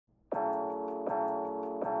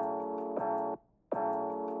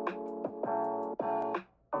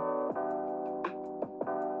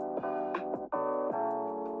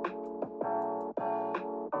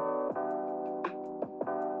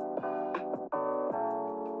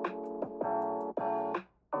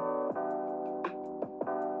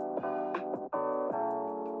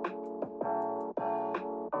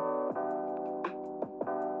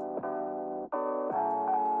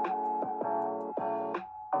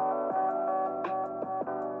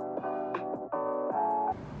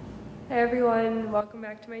Hi everyone, welcome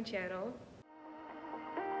back to my channel.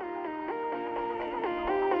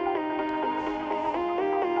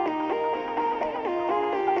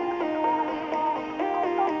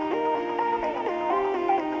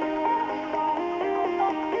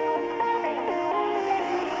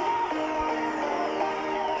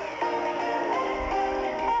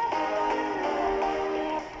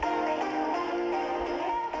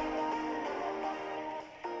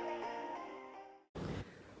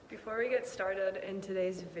 Before we get started in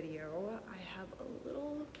today's video, I have a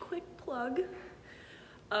little quick plug.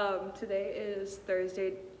 Today is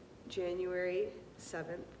Thursday, January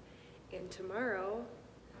 7th, and tomorrow,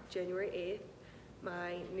 January 8th,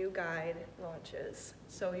 my new guide launches.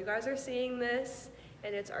 So you guys are seeing this,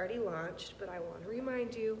 and it's already launched, but I want to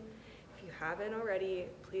remind you, if you haven't already,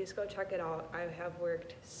 please go check it out. I have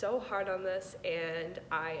worked so hard on this, and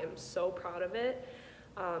I am so proud of it.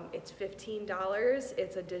 It's $15.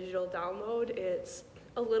 It's a digital download. It's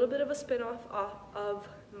a little bit of a spin-off of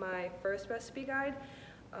my first recipe guide,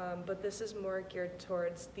 but this is more geared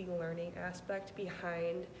towards the learning aspect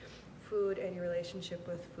behind food and your relationship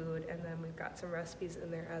with food, and then we've got some recipes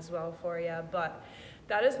in there as well for you. But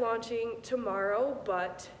that is launching tomorrow,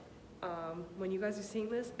 but when you guys are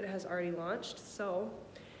seeing this, it has already launched, so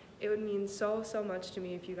it would mean so much to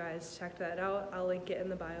me if you guys checked that out. I'll link it in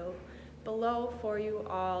the bio below for you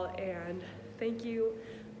all, and thank you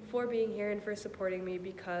for being here and for supporting me,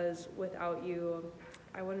 because without you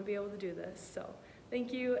I wouldn't be able to do this. So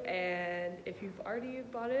thank you, and if you've already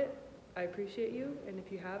bought it, I appreciate you, and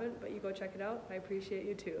if you haven't but you go check it out, I appreciate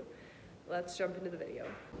you too. Let's jump into the video.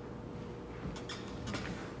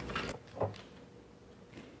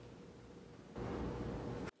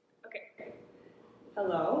 Okay,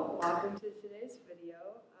 hello, welcome to today's video.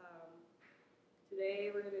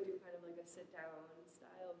 Today we're going to do kind of like a sit-down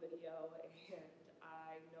style video, and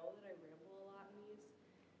I know that I ramble a lot in these,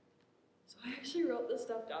 so I actually wrote the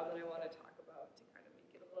stuff down that I want to talk about to kind of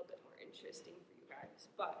make it a little bit more interesting for you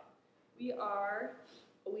guys. But we are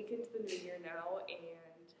a week into the new year now,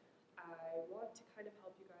 and I want to kind of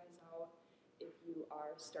help you guys out if you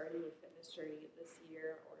are starting a fitness journey this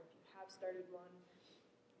year, or if you have started one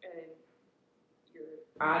and you're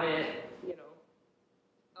on it, you know.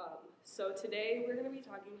 So today we're going to be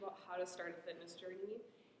talking about how to start a fitness journey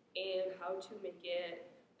and how to make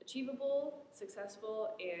it achievable,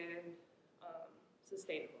 successful, and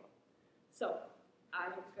sustainable. So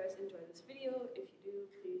I hope you guys enjoy this video. If you do,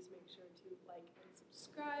 please make sure to like and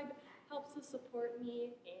subscribe. Helps to support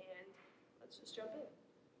me, and let's just jump in.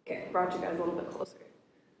 Okay, brought you guys a little bit closer.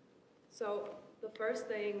 So the first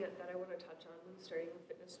thing that I want to touch on when starting a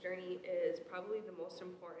fitness journey is probably the most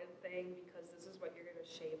important thing, because this is what you're going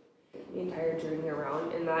to shape the entire journey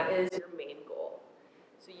around, and that is your main goal.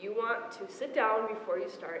 So you want to sit down before you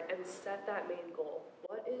start and set that main goal.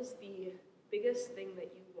 What is the biggest thing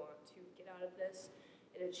that you want to get out of this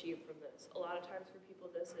and achieve from this? A lot of times for people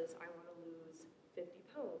this is, I want to lose 50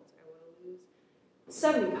 pounds, I want to lose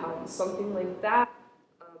 70 pounds, something like that.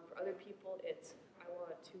 For other people it's, I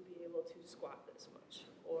want to be able to squat this much,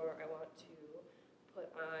 or I want to put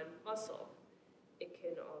on muscle. It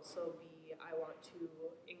can also be, I want to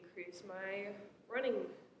increase my running,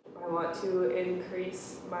 I want to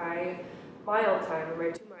increase my mile time or my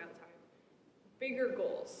 2-mile time. Bigger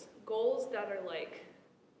goals, goals that are like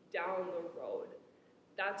down the road.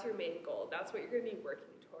 That's your main goal. That's what you're going to be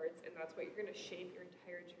working towards, and that's what you're going to shape your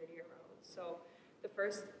entire journey around. So the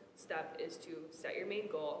first step is to set your main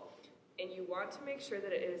goal, and you want to make sure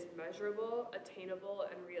that it is measurable, attainable,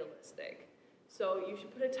 and realistic. So you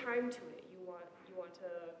should put a time to it. You want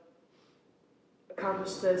to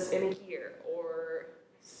accomplish this in a year or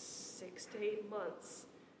 6 to 8 months.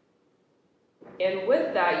 And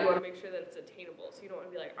with that, you want to make sure that it's attainable. So you don't want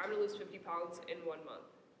to be like, I'm going to lose 50 pounds in 1 month.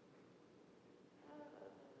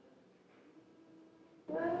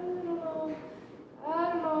 I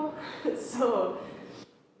don't know. So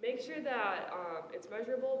make sure that it's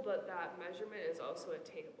measurable, but that measurement is also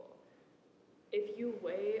attainable. If you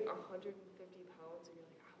weigh 150 pounds and you're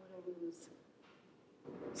like, I want to lose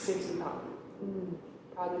 60 pounds,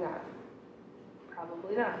 probably not.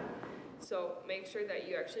 Probably not. So make sure that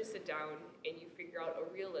you actually sit down and you figure out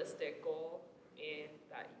a realistic goal, and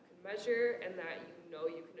that you can measure, and that you know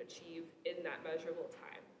you can achieve in that measurable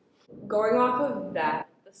time. Going off of that,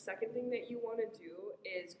 the second thing that you want to do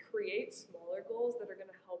is create smaller goals that are going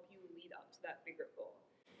to help you lead up to that bigger goal.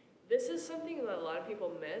 This is something that a lot of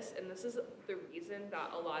people miss, and this is the reason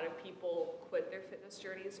that a lot of people quit their fitness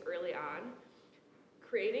journeys early on.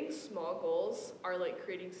 Creating small goals are like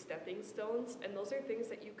creating stepping stones, and those are things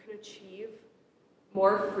that you can achieve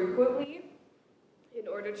more frequently in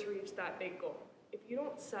order to reach that big goal. If you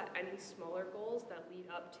don't set any smaller goals that lead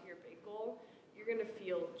up to your big goal, you're gonna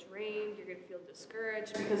feel drained, you're gonna feel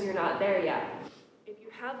discouraged because you're not there yet. If you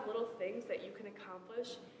have little things that you can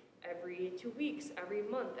accomplish every 2 weeks, every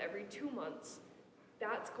month, every 2 months,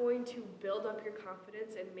 that's going to build up your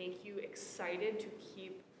confidence and make you excited to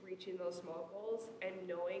keep reaching those small goals and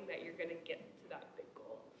knowing that you're gonna get to that big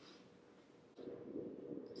goal.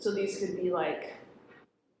 So these could be like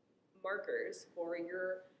markers for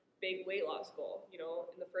your big weight loss goal. You know,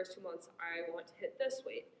 in the first 2 months, I want to hit this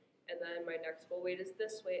weight, and then my next goal weight is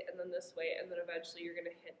this weight, and then this weight, and then eventually you're gonna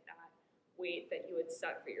hit that weight that you would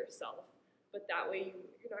set for yourself. But that way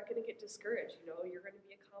you're not gonna get discouraged, you know, you're gonna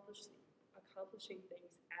be accomplishing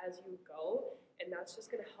things as you go, and that's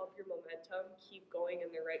just gonna help your momentum keep going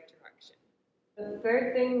in the right direction. The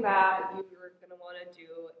third thing that you're gonna wanna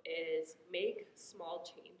do is make small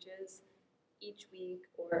changes each week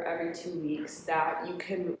or every 2 weeks that you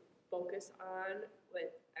can focus on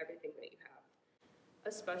with everything that you have.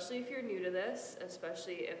 Especially if you're new to this,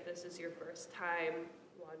 especially if this is your first time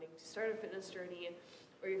wanting to start a fitness journey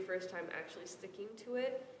or your first time actually sticking to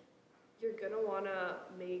it, you're gonna wanna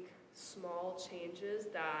make small changes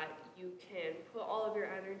that you can put all of your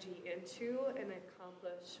energy into and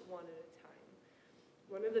accomplish one at a time.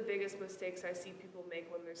 One of the biggest mistakes I see people make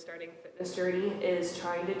when they're starting a fitness journey is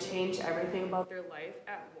trying to change everything about their life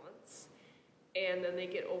at once, and then they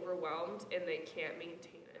get overwhelmed and they can't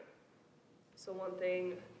maintain it. So one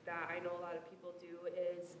thing that I know a lot of people do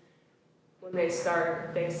is when they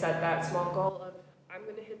start, they set that small goal of, I'm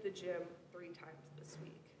gonna hit the gym 3 times this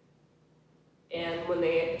week. And when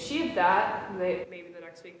they achieve that, maybe the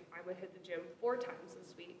next week, I'm gonna hit the gym 4 times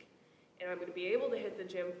this week. And I'm gonna be able to hit the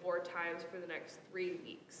gym 4 times for the next 3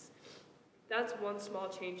 weeks. That's one small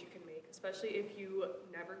change you can make, especially if you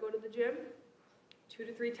never go to the gym. 2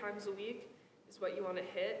 to 3 times a week is what you wanna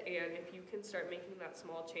hit, and if you can start making that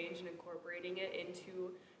small change and incorporating it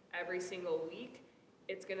into every single week,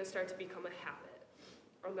 it's gonna start to become a habit.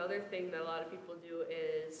 Another thing that a lot of people do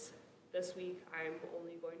is, this week I'm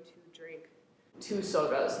only going to drink 2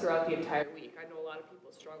 sodas throughout the entire week. I know a lot of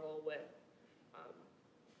people struggle with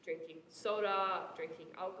drinking soda, drinking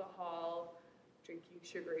alcohol, drinking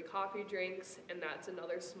sugary coffee drinks, and that's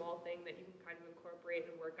another small thing that you can kind of incorporate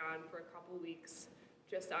and work on for a couple weeks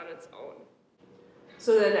just on its own.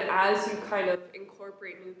 So then as you kind of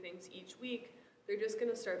incorporate new things each week, they're just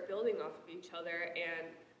gonna start building off of each other,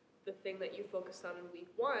 and the thing that you focused on in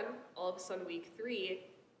week 1, all of a sudden week 3,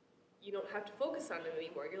 you don't have to focus on it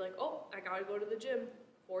anymore. You're like, oh, I gotta go to the gym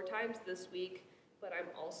 4 times this week, but I'm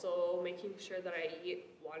also making sure that I eat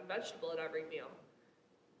 1 vegetable at every meal.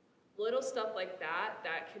 Little stuff like that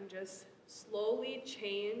that can just slowly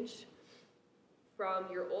change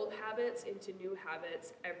from your old habits into new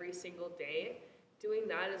habits every single day. Doing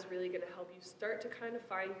that is really gonna help you start to kind of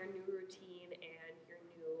find your new routine and your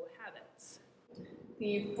new habits.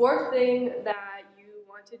 The 4th thing that you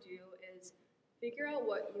want to do is figure out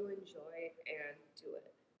what you enjoy and do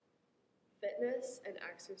it. Fitness and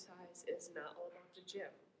exercise is not all about the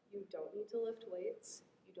gym. You don't need to lift weights.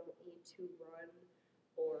 You don't need to run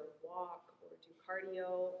or walk or do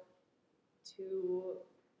cardio to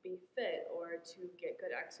be fit or to get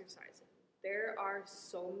good exercise in. There are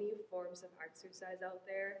so many forms of exercise out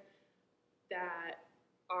there that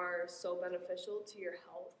are so beneficial to your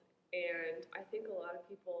health, and I think a lot of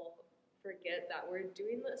people forget that we're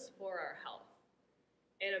doing this for our health.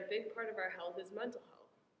 And a big part of our health is mental health.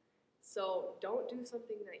 So don't do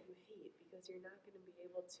something that you hate, because you're not going to be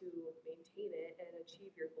able to maintain it and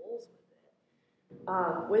achieve your goals with it.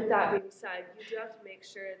 With that being said, you do have to make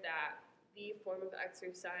sure that the form of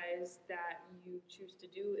exercise that you choose to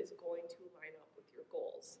do is going to line up with your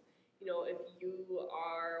goals. You know, if you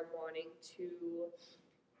are wanting to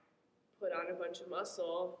put on a bunch of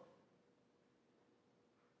muscle,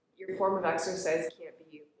 your form of exercise can't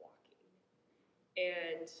be walking.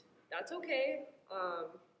 And that's okay. I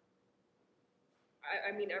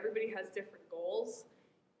mean, everybody has different goals,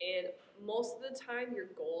 and most of the time your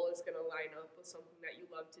goal is going to line up with something that you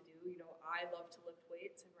love to do. You know, I love to lift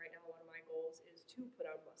weights, and right now one of my goals is to put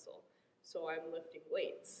on muscle. So I'm lifting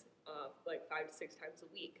weights like 5 to 6 times a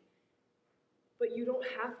week. But you don't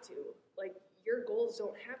have to. Like, your goals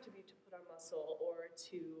don't have to be to put on muscle or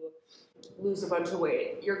to lose a bunch of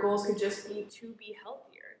weight. Your goals could just be to be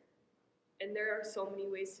healthier. And there are so many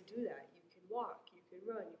ways to do that. You can walk, you can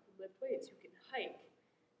run, you can lift weights, you can hike,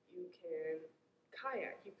 you can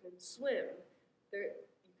kayak, you can swim, you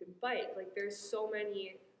can bike. Like, there's so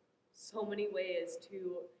many ways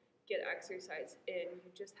to get exercise in.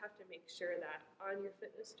 You just have to make sure that on your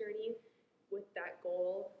fitness journey, with that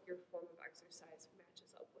goal, your form of exercise matches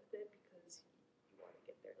it because you want to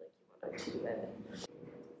get there, like you want to achieve it.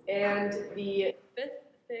 And the fifth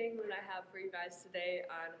thing that I have for you guys today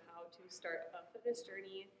on how to start a fitness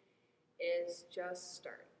journey is just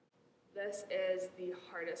start. This is the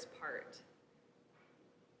hardest part.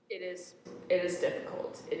 It is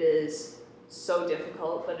difficult. It is so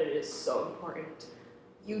difficult, but it is so important.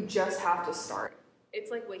 You just have to start.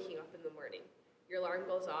 It's like waking up in the morning. Your alarm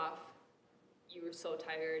goes off, you were so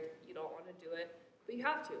tired, you don't want to do it, but you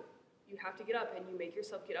have to. You have to get up, and you make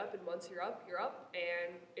yourself get up, and once you're up,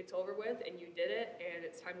 and it's over with, and you did it, and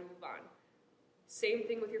it's time to move on. Same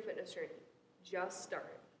thing with your fitness journey. Just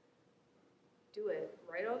start. Do it.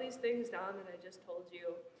 Write all these things down that I just told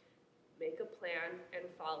you. Make a plan and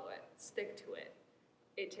follow it. Stick to it.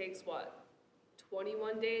 It takes,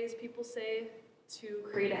 21 days, people say, to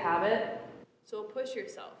create a habit? So push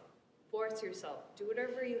yourself. Force yourself. Do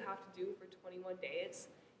whatever you have to do for 21 days,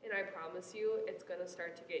 and I promise you, it's going to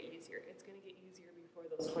start to get easier. It's going to get easier before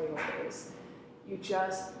those 21 days. You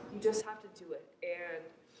just have to do it. And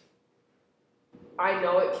I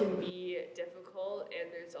know it can be difficult,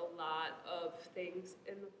 and there's a lot of things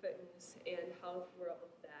in the fitness and health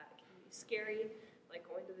world that can be scary, like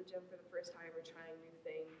going to the gym for the first time or trying new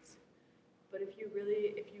things. But if you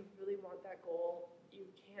really want that goal, you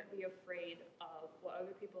can't be afraid of what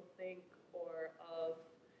other people think or of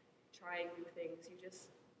trying new things.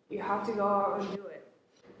 You have to go out and do it.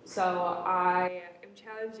 So I am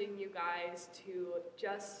challenging you guys to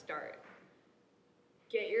just start.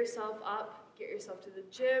 Get yourself up, get yourself to the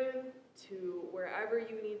gym, to wherever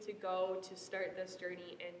you need to go to start this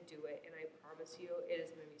journey and do it. And I promise you, it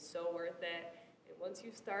is going to be so worth it. And once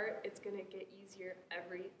you start, it's going to get easier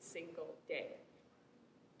every single day.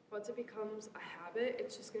 Once it becomes a habit,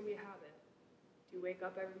 it's just going to be a habit. Do you wake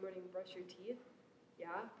up every morning and brush your teeth?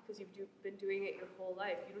 Yeah, because you've been doing it your whole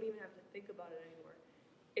life. You don't even have to think about it anymore.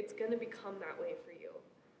 It's going to become that way for you.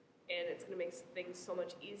 And it's going to make things so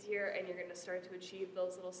much easier, and you're going to start to achieve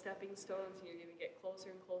those little stepping stones, and you're going to get closer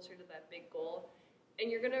and closer to that big goal. And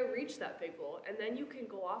you're going to reach that big goal, and then you can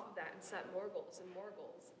go off of that and set more goals and more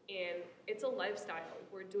goals. And it's a lifestyle.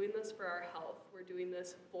 We're doing this for our health. We're doing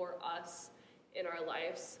this for us in our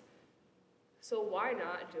lives. So why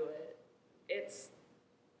not do it?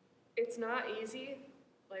 It's not easy.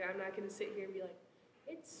 Like, I'm not going to sit here and be like,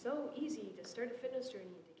 it's so easy to start a fitness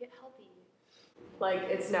journey, to get healthy. Like,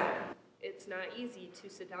 it's not. It's not easy to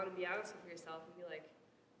sit down and be honest with yourself and be like,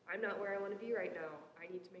 I'm not where I want to be right now.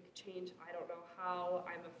 I need to make a change. I don't know how.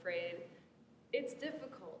 I'm afraid. It's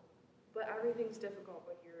difficult, but everything's difficult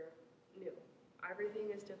when you're new.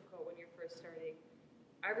 Everything is difficult when you're first starting.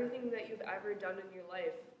 Everything that you've ever done in your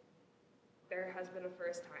life, there has been a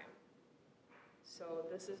first time. So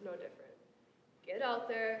this is no different. Get out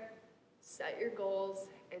there, set your goals,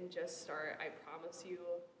 and just start. I promise you,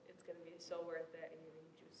 it's going to be so worth it, and you're going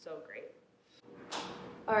to do so great.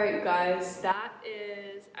 All right, you guys, that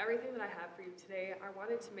is everything that I have for you today. I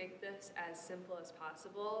wanted to make this as simple as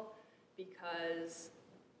possible because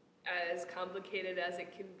as complicated as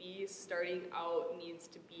it can be, starting out needs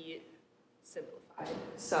to be simplified.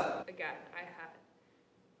 So again, I had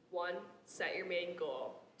 1, set your main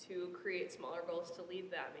goal. 2, create smaller goals to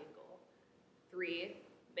lead that main goal. 3,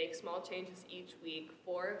 make small changes each week.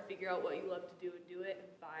 4, figure out what you love to do and do it. And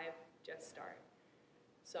 5, just start.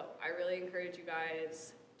 So I really encourage you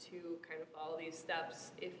guys to kind of follow these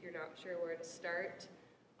steps if you're not sure where to start.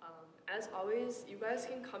 As always, you guys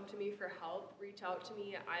can come to me for help. Reach out to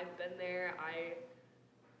me. I've been there. I've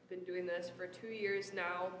been doing this for 2 years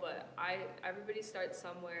now, but everybody starts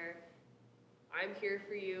somewhere. I'm here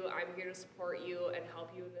for you. I'm here to support you and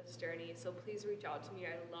help you in this journey. So please reach out to me.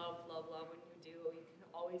 I love when you do. You can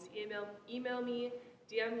always email me,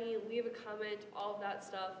 DM me, leave a comment, all of that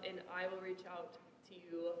stuff, and I will reach out to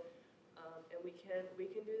you, and we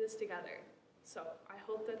can do this together. So I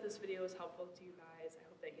hope that this video was helpful to you guys. I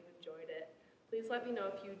hope that you enjoyed it. Please let me know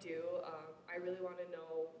if you do. I really want to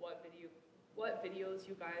know what videos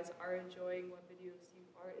you guys are enjoying, what videos you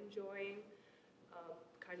aren't enjoying.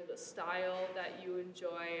 Kind of the style that you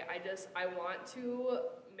enjoy. I want to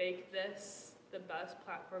make this the best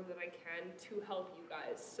platform that I can to help you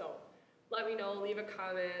guys. So let me know, leave a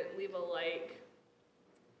comment, leave a like,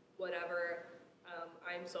 whatever.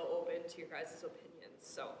 I'm so open to your guys' opinions.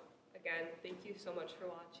 So again, thank you so much for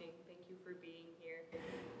watching. Thank you for being here.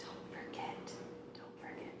 Don't forget to go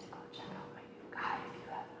check out my new guide if you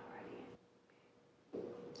haven't already.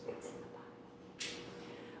 It's in the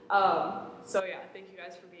bio. So yeah, thank you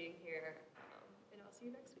guys for being